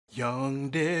Young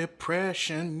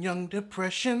Depression,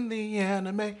 the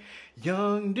anime.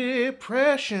 Young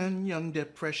Depression,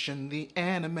 the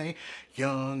anime.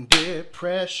 Young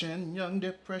Depression,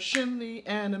 the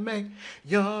anime.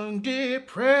 Young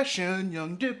Depression,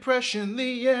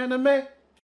 the anime.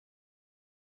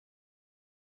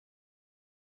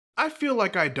 I feel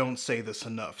like I don't say this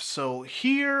enough, so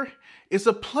here is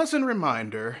a pleasant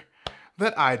reminder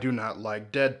that I do not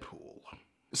like Deadpool.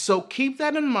 So keep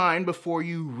that in mind before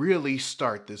you really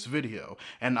start this video,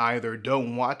 and either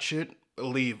don't watch it,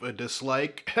 leave a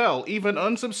dislike, hell, even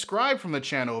unsubscribe from the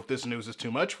channel if this news is too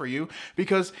much for you,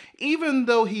 because even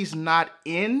though he's not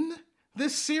in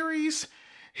this series,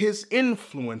 his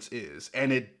influence is,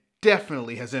 and it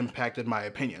definitely has impacted my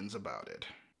opinions about it.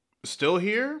 Still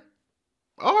here?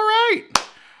 All right,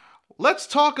 let's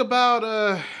talk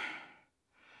about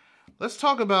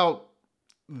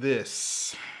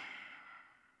this.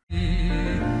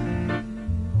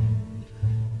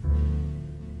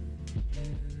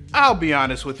 I'll be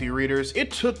honest with you, readers,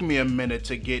 it took me a minute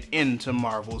to get into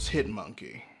Marvel's Hit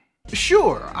Monkey.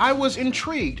 Sure, I was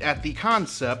intrigued at the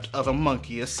concept of a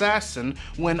monkey assassin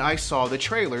when I saw the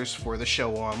trailers for the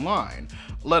show online,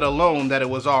 let alone that it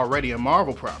was already a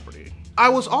Marvel property. I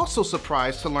was also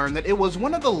surprised to learn that it was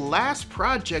one of the last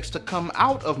projects to come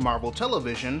out of Marvel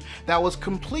Television that was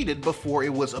completed before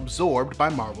it was absorbed by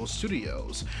Marvel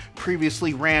Studios,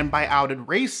 previously ran by outed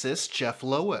racist Jeff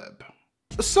Loeb.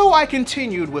 So I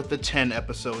continued with the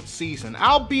 10-episode season,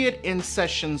 albeit in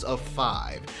sessions of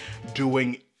 5,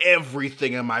 doing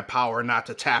everything in my power not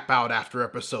to tap out after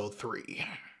episode 3.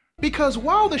 Because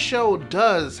while the show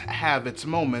does have its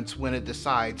moments when it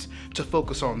decides to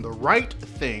focus on the right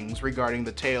things regarding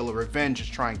the tale of revenge it's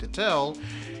trying to tell,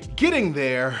 getting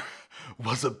there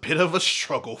was a bit of a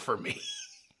struggle for me.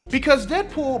 Because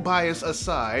Deadpool bias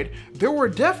aside, there were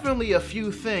definitely a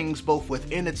few things both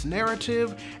within its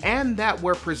narrative and that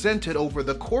were presented over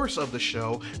the course of the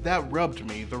show that rubbed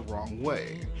me the wrong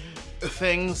way.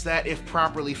 Things that, if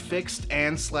properly fixed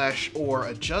and/or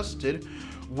adjusted,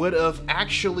 would have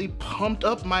actually pumped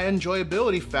up my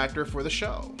enjoyability factor for the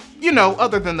show. You know,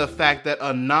 other than the fact that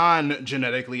a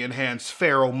non-genetically enhanced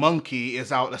feral monkey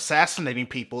is out assassinating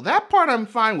people, that part I'm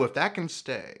fine with, that can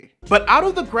stay. But out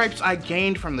of the gripes I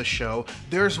gained from the show,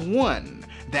 there's one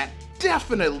that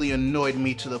definitely annoyed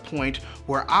me to the point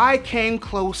where I came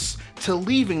close to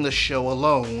leaving the show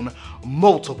alone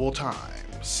multiple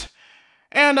times.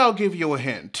 And I'll give you a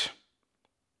hint.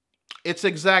 It's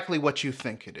exactly what you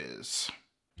think it is.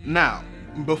 Now,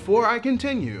 before I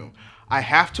continue, I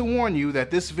have to warn you that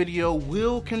this video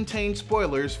will contain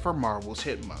spoilers for Marvel's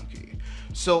Hit Monkey.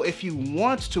 So if you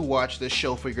want to watch this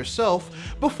show for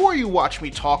yourself, before you watch me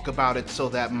talk about it so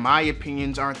that my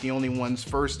opinions aren't the only ones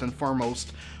first and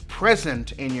foremost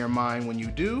present in your mind when you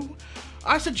do,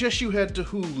 I suggest you head to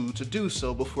Hulu to do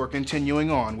so before continuing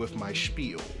on with my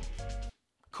spiel.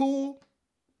 Cool?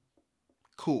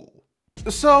 Cool.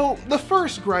 So, the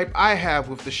first gripe I have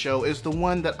with the show is the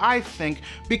one that I think,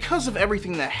 because of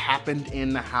everything that happened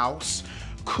in the house,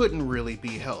 couldn't really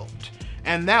be helped.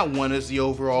 And that one is the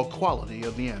overall quality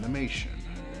of the animation.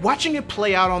 Watching it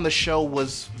play out on the show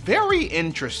was very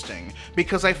interesting,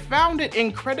 because I found it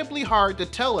incredibly hard to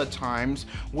tell at times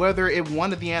whether it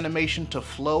wanted the animation to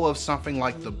flow of something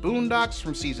like the Boondocks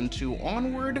from season 2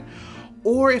 onward,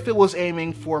 or if it was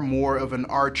aiming for more of an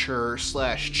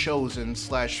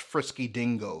Archer/Chosen/Frisky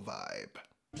Dingo vibe.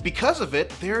 Because of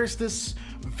it, there's this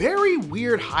very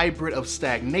weird hybrid of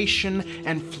stagnation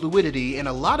and fluidity in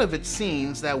a lot of its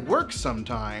scenes that works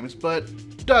sometimes, but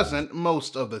doesn't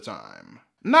most of the time.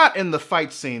 Not in the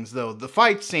fight scenes though, the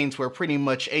fight scenes were pretty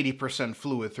much 80%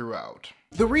 fluid throughout.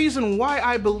 The reason why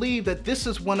I believe that this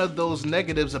is one of those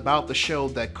negatives about the show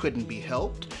that couldn't be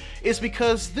helped is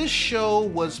because this show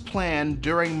was planned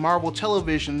during Marvel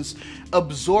Television's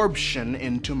absorption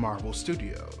into Marvel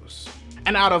Studios.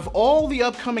 And out of all the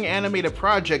upcoming animated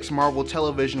projects Marvel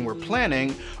Television were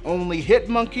planning, only Hit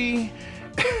Monkey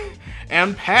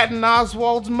and Patton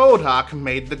Oswalt's M.O.D.O.K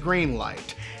made the green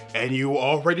light. And you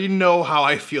already know how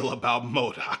I feel about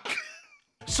M.O.D.O.K.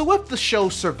 So with the show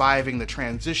surviving the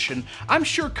transition, I'm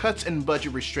sure cuts and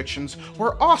budget restrictions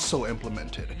were also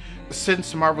implemented,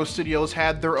 since Marvel Studios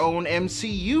had their own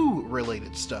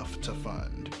MCU-related stuff to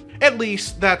fund. At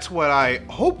least, that's what I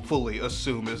hopefully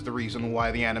assume is the reason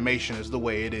why the animation is the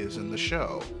way it is in the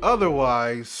show.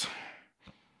 Otherwise...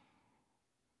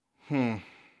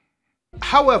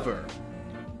 However,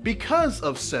 because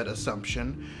of said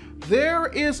assumption, there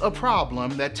is a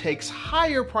problem that takes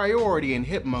higher priority in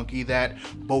Hit Monkey that,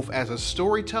 both as a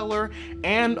storyteller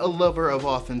and a lover of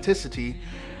authenticity,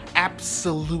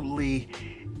 absolutely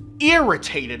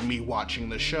irritated me watching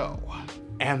the show.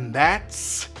 And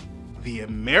that's the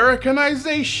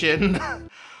Americanization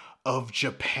of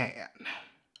Japan.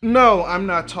 No, I'm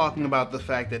not talking about the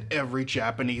fact that every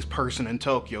Japanese person in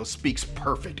Tokyo speaks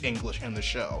perfect English in the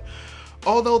show.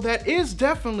 Although that is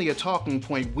definitely a talking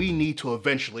point we need to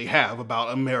eventually have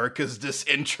about America's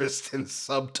disinterest in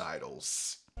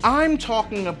subtitles. I'm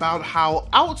talking about how,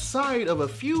 outside of a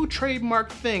few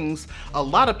trademark things a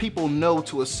lot of people know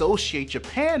to associate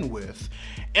Japan with,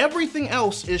 everything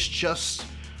else is just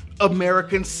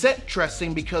American set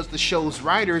dressing because the show's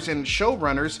writers and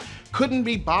showrunners couldn't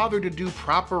be bothered to do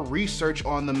proper research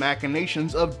on the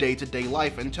machinations of day-to-day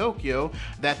life in Tokyo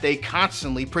that they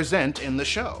constantly present in the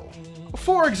show.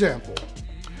 For example,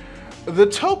 the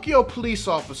Tokyo police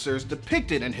officers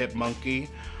depicted in Hit Monkey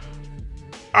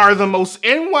are the most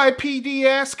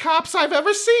NYPD-ass cops I've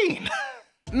ever seen.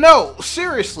 No,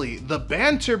 seriously, the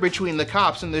banter between the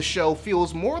cops in this show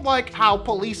feels more like how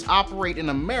police operate in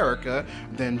America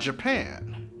than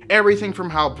Japan. Everything from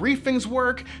how briefings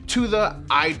work to the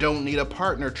 "I don't need a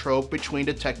partner" trope between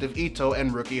Detective Ito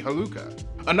and Rookie Haruka.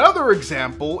 Another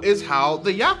example is how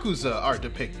the Yakuza are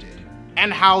depicted,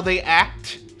 and how they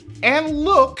act and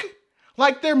look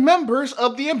like they're members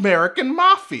of the American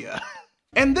Mafia.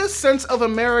 And this sense of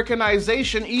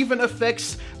Americanization even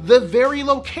affects the very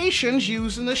locations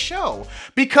used in the show.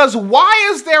 Because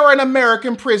why is there an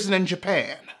American prison in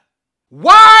Japan?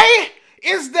 Why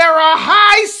is there a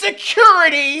high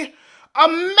security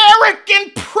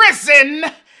American prison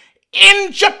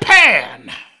in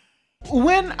Japan?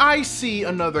 When I see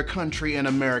another country in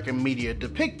American media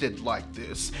depicted like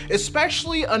this,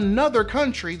 especially another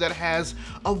country that has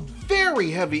a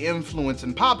very heavy influence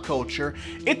in pop culture,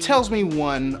 it tells me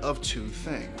one of two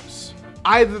things.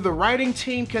 Either the writing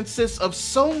team consists of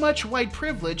so much white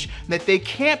privilege that they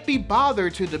can't be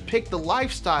bothered to depict the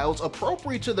lifestyles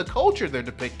appropriate to the culture they're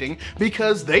depicting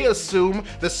because they assume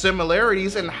the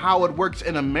similarities in how it works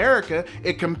in America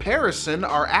in comparison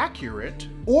are accurate,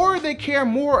 or they care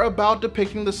more about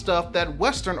depicting the stuff that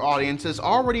Western audiences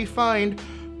already find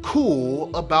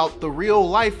cool about the real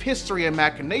life history and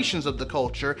machinations of the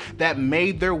culture that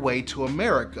made their way to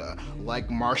America,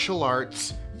 like martial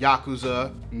arts,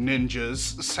 Yakuza,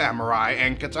 ninjas, samurai,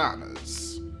 and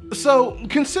katanas. So,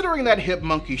 considering that Hit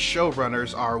Monkey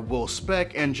showrunners are Will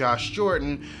Speck and Josh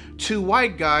Jordan, two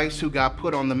white guys who got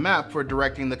put on the map for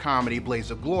directing the comedy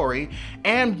Blaze of Glory,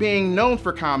 and being known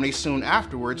for comedy soon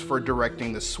afterwards for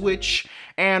directing The Switch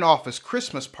and Office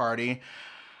Christmas Party,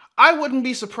 I wouldn't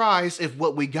be surprised if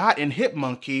what we got in Hit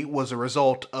Monkey was a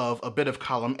result of a bit of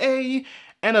column A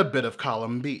and a bit of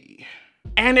column B.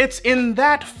 And it's in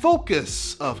that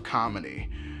focus of comedy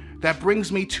that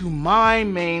brings me to my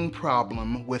main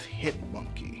problem with Hit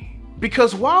Monkey.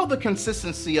 Because while the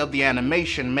consistency of the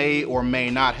animation may or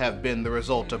may not have been the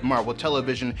result of Marvel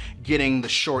Television getting the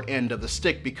short end of the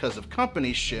stick because of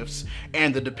company shifts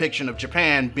and the depiction of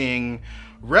Japan being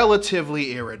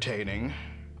relatively irritating,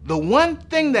 the one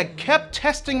thing that kept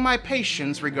testing my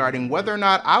patience regarding whether or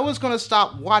not I was going to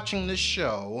stop watching this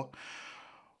show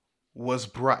was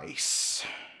Bryce.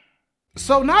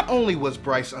 So not only was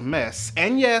Bryce a mess,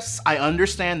 and yes, I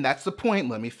understand that's the point,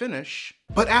 let me finish,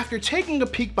 but after taking a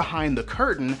peek behind the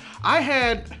curtain, I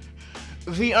had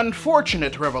the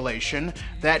unfortunate revelation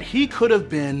that he could have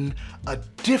been a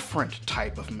different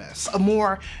type of mess, a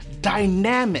more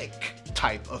dynamic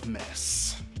type of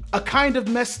mess. A kind of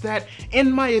mess that,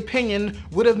 in my opinion,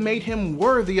 would have made him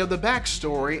worthy of the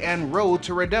backstory and road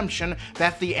to redemption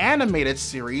that the animated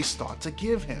series thought to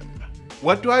give him.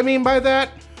 What do I mean by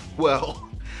that? Well,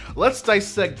 let's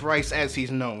dissect Bryce as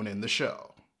he's known in the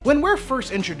show. When we're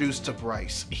first introduced to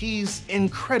Bryce, he's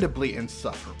incredibly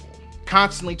insufferable,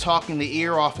 constantly talking the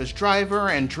ear off his driver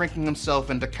and drinking himself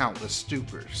into countless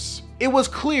stupors. It was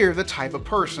clear the type of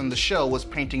person the show was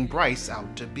painting Bryce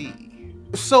out to be.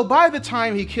 So by the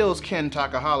time he kills Ken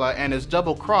Takahara and is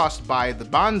double-crossed by the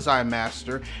Banzai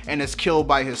Master and is killed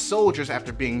by his soldiers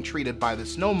after being treated by the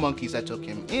snow monkeys that took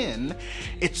him in,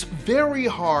 it's very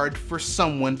hard for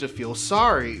someone to feel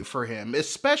sorry for him,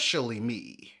 especially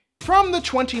me. From the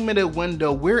 20-minute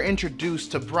window we're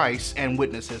introduced to Bryce and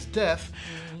witness his death,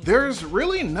 there's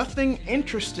really nothing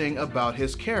interesting about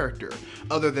his character,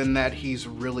 other than that he's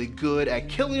really good at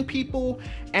killing people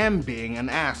and being an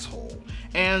asshole.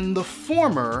 And the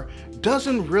former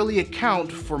doesn't really account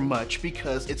for much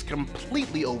because it's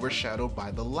completely overshadowed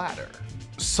by the latter.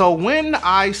 So when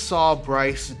I saw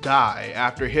Bryce die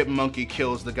after Hit Monkey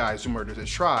kills the guys who murdered his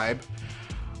tribe,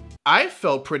 I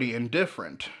felt pretty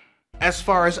indifferent. As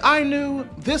far as I knew,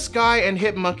 this guy and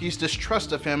Hitmonkey's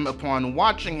distrust of him upon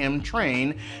watching him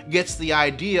train gets the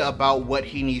idea about what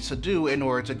he needs to do in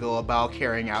order to go about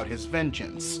carrying out his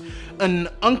vengeance. An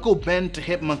Uncle Ben to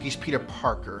Hitmonkey's Peter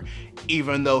Parker,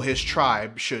 even though his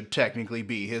tribe should technically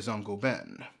be his Uncle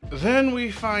Ben. Then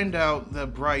we find out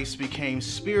that Bryce became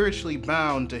spiritually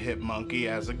bound to Hitmonkey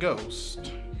as a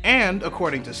ghost. And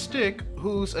according to Stick,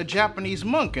 who's a Japanese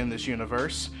monk in this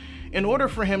universe, in order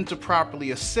for him to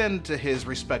properly ascend to his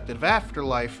respective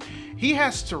afterlife, he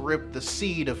has to rip the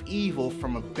seed of evil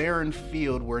from a barren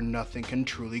field where nothing can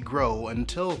truly grow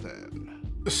until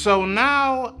then. So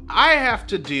now, I have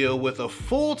to deal with a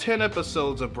full 10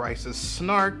 episodes of Bryce's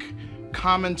snark,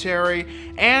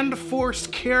 commentary, and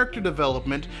forced character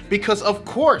development because of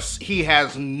course he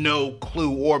has no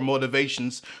clue or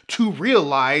motivations to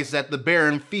realize that the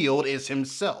barren field is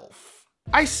himself.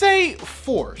 I say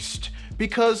forced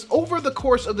because over the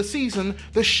course of the season,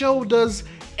 the show does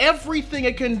everything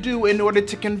it can do in order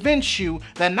to convince you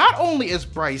that not only is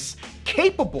Bryce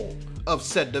capable of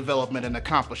said development and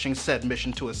accomplishing said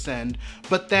mission to ascend,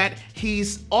 but that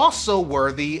he's also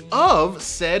worthy of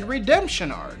said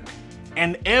redemption arc.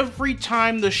 And every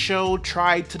time the show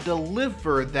tried to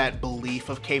deliver that belief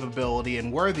of capability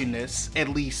and worthiness, at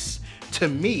least to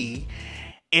me,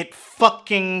 it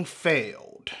fucking failed.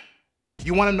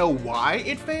 You want to know why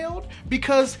it failed?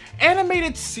 Because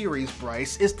animated series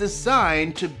Bryce is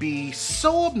designed to be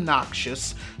so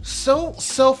obnoxious, so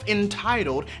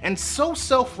self-entitled, and so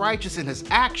self-righteous in his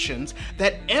actions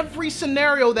that every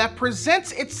scenario that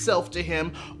presents itself to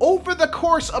him over the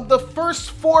course of the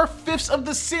first 4/5 of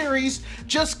the series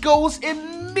just goes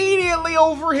immediately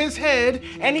over his head,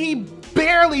 and he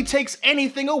barely takes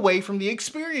anything away from the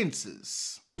experiences.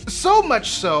 So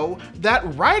much so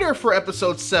that writer for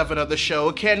episode 7 of the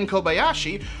show, Ken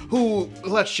Kobayashi, who,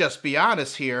 let's just be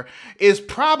honest here, is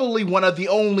probably one of the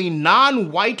only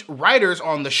non-white writers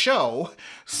on the show,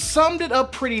 summed it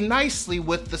up pretty nicely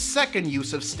with the second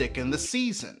use of Stick in the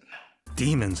season.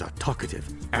 Demons are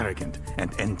talkative, arrogant,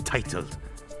 and entitled.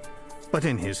 But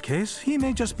in his case, he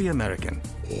may just be American.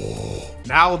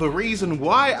 Now, the reason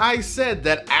why I said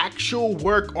that actual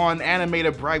work on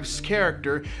animated Bryce's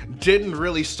character didn't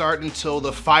really start until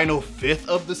the final 5th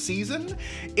of the season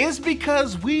is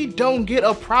because we don't get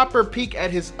a proper peek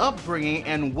at his upbringing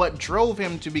and what drove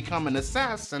him to become an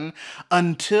assassin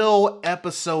until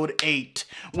episode 8,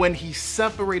 when he's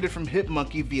separated from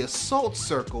Hitmonkey via Salt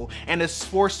Circle and is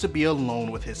forced to be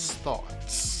alone with his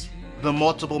thoughts. The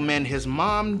multiple men his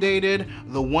mom dated,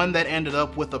 the one that ended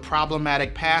up with a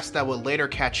problematic past that would later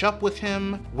catch up with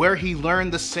him, where he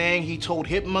learned the saying he told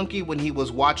Hitmonkey when he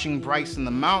was watching Bryce in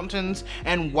the mountains,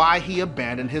 and why he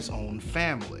abandoned his own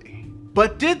family.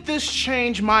 But did this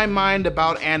change my mind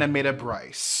about animated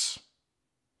Bryce?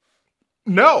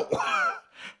 No,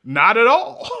 not at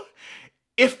all.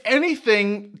 If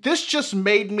anything, this just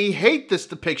made me hate this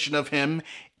depiction of him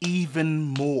even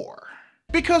more.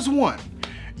 Because one,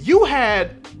 you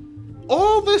had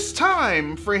all this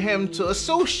time for him to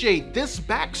associate this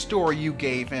backstory you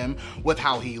gave him with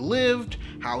how he lived,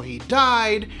 how he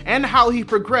died, and how he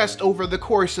progressed over the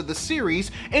course of the series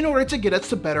in order to get us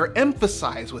to better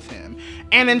emphasize with him.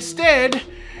 And instead,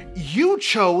 you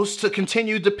chose to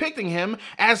continue depicting him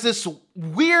as this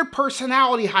weird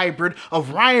personality hybrid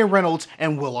of Ryan Reynolds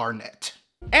and Will Arnett.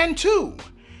 And two,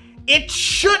 it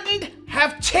shouldn't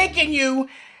have taken you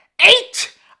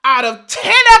 8 out of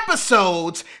 10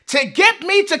 episodes to get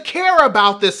me to care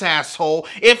about this asshole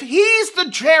if he's the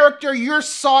character you're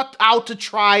sought out to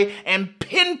try and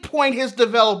pinpoint his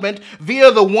development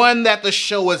via the one that the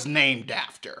show is named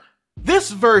after. This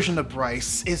version of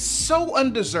Bryce is so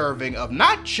undeserving of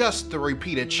not just the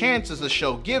repeated chances the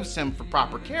show gives him for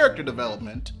proper character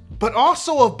development, but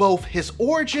also of both his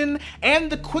origin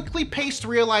and the quickly paced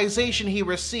realization he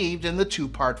received in the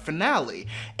 2-part finale,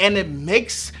 and it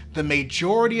makes the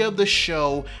majority of the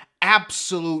show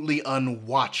absolutely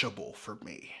unwatchable for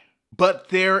me. But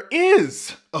there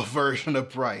is a version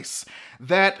of Bryce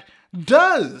that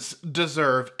does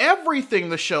deserve everything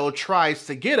the show tries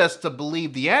to get us to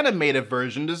believe the animated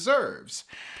version deserves.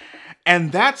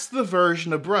 And that's the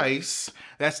version of Bryce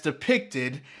that's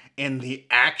depicted in the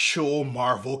actual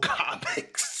Marvel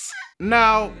comics.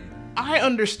 Now, I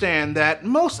understand that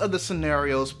most of the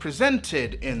scenarios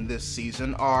presented in this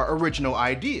season are original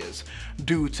ideas,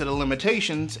 due to the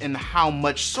limitations in how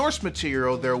much source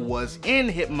material there was in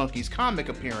Hitmonkey's comic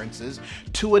appearances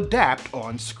to adapt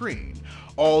on screen.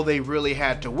 All they really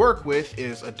had to work with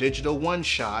is a digital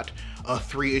one-shot, a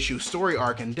 3-issue story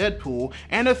arc in Deadpool,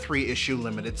 and a 3-issue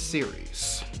limited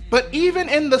series. But even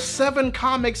in the 7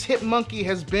 comics Hitmonkey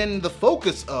has been the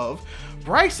focus of,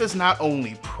 Bryce is not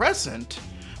only present,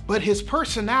 but his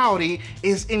personality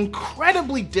is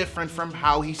incredibly different from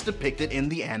how he's depicted in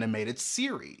the animated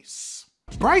series.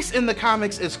 Bryce in the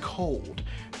comics is cold,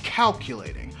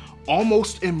 calculating,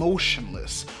 almost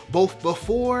emotionless, both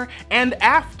before and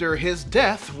after his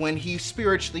death when he's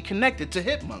spiritually connected to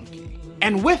Hitmonkey.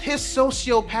 And with his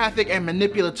sociopathic and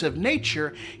manipulative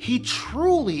nature, he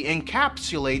truly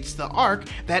encapsulates the arc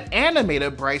that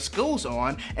animated Bryce goes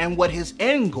on and what his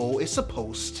end goal is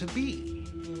supposed to be.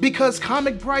 Because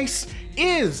comic Bryce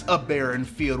is a barren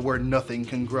field where nothing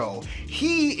can grow.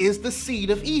 He is the seed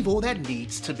of evil that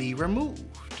needs to be removed.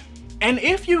 And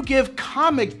if you give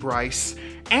comic Bryce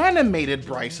animated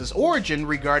Bryce's origin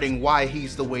regarding why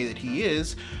he's the way that he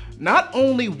is, not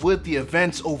only would the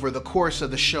events over the course of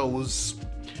the show's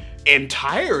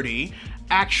entirety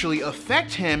actually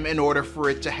affect him in order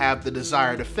for it to have the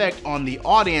desired effect on the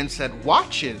audience that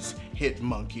watches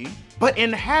Hitmonkey, but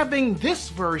in having this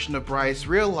version of Bryce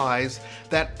realize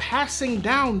that passing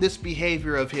down this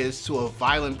behavior of his to a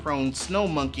violent-prone snow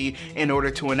monkey in order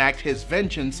to enact his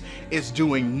vengeance is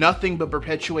doing nothing but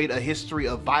perpetuate a history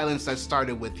of violence that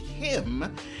started with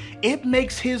him, it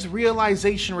makes his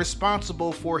realization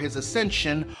responsible for his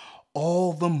ascension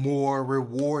all the more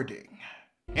rewarding.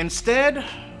 Instead,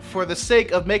 for the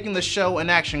sake of making the show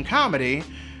an action comedy,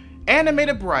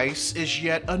 animated Bryce is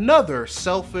yet another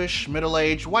selfish,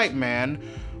 middle-aged white man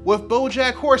with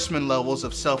BoJack Horseman levels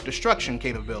of self-destruction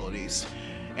capabilities,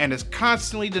 and is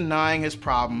constantly denying his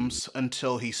problems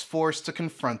until he's forced to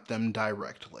confront them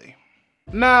directly.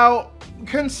 Now,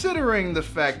 considering the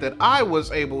fact that I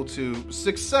was able to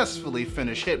successfully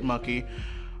finish Hitmonkey,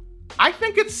 I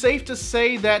think it's safe to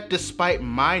say that despite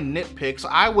my nitpicks,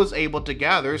 I was able to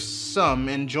gather some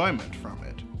enjoyment from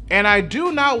it. And I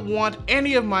do not want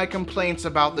any of my complaints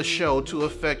about the show to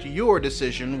affect your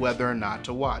decision whether or not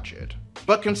to watch it.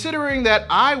 But considering that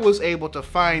I was able to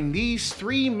find these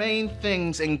three main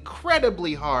things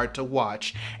incredibly hard to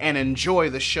watch and enjoy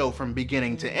the show from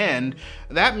beginning to end,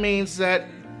 that means that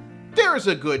there's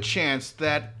a good chance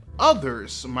that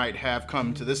others might have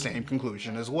come to the same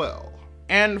conclusion as well.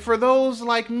 And for those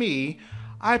like me,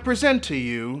 I present to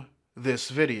you this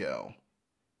video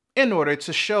in order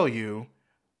to show you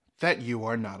that you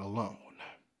are not alone.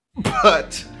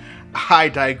 But I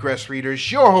digress,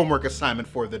 readers. Your homework assignment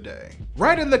for the day.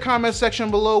 Write in the comment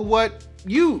section below what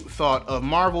you thought of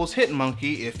Marvel's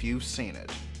Hitmonkey if you've seen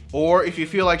it. Or if you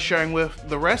feel like sharing with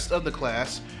the rest of the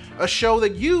class a show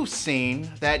that you've seen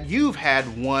that you've had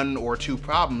one or two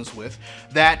problems with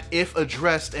that, if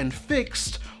addressed and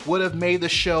fixed, would have made the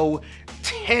show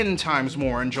 10 times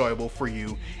more enjoyable for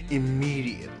you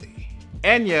immediately.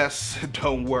 And yes,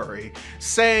 don't worry,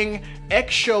 saying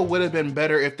X show would have been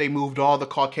better if they moved all the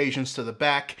Caucasians to the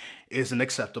back is an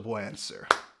acceptable answer.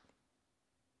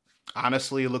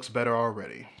 Honestly, it looks better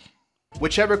already.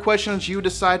 Whichever questions you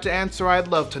decide to answer, I'd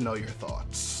love to know your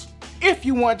thoughts. If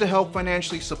you want to help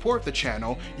financially support the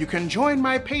channel, you can join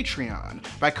my Patreon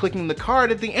by clicking the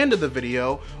card at the end of the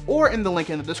video or in the link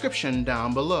in the description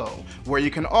down below, where you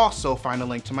can also find a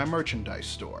link to my merchandise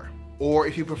store. Or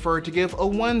if you prefer to give a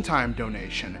one-time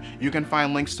donation, you can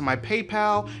find links to my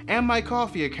PayPal and my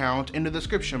Ko-fi account in the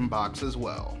description box as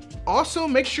well. Also,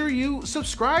 make sure you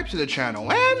subscribe to the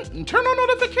channel and turn on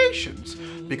notifications,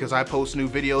 because I post new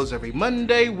videos every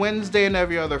Monday, Wednesday, and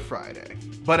every other Friday.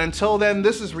 But until then,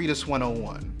 this is Readus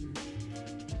 101.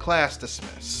 Class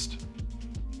dismissed.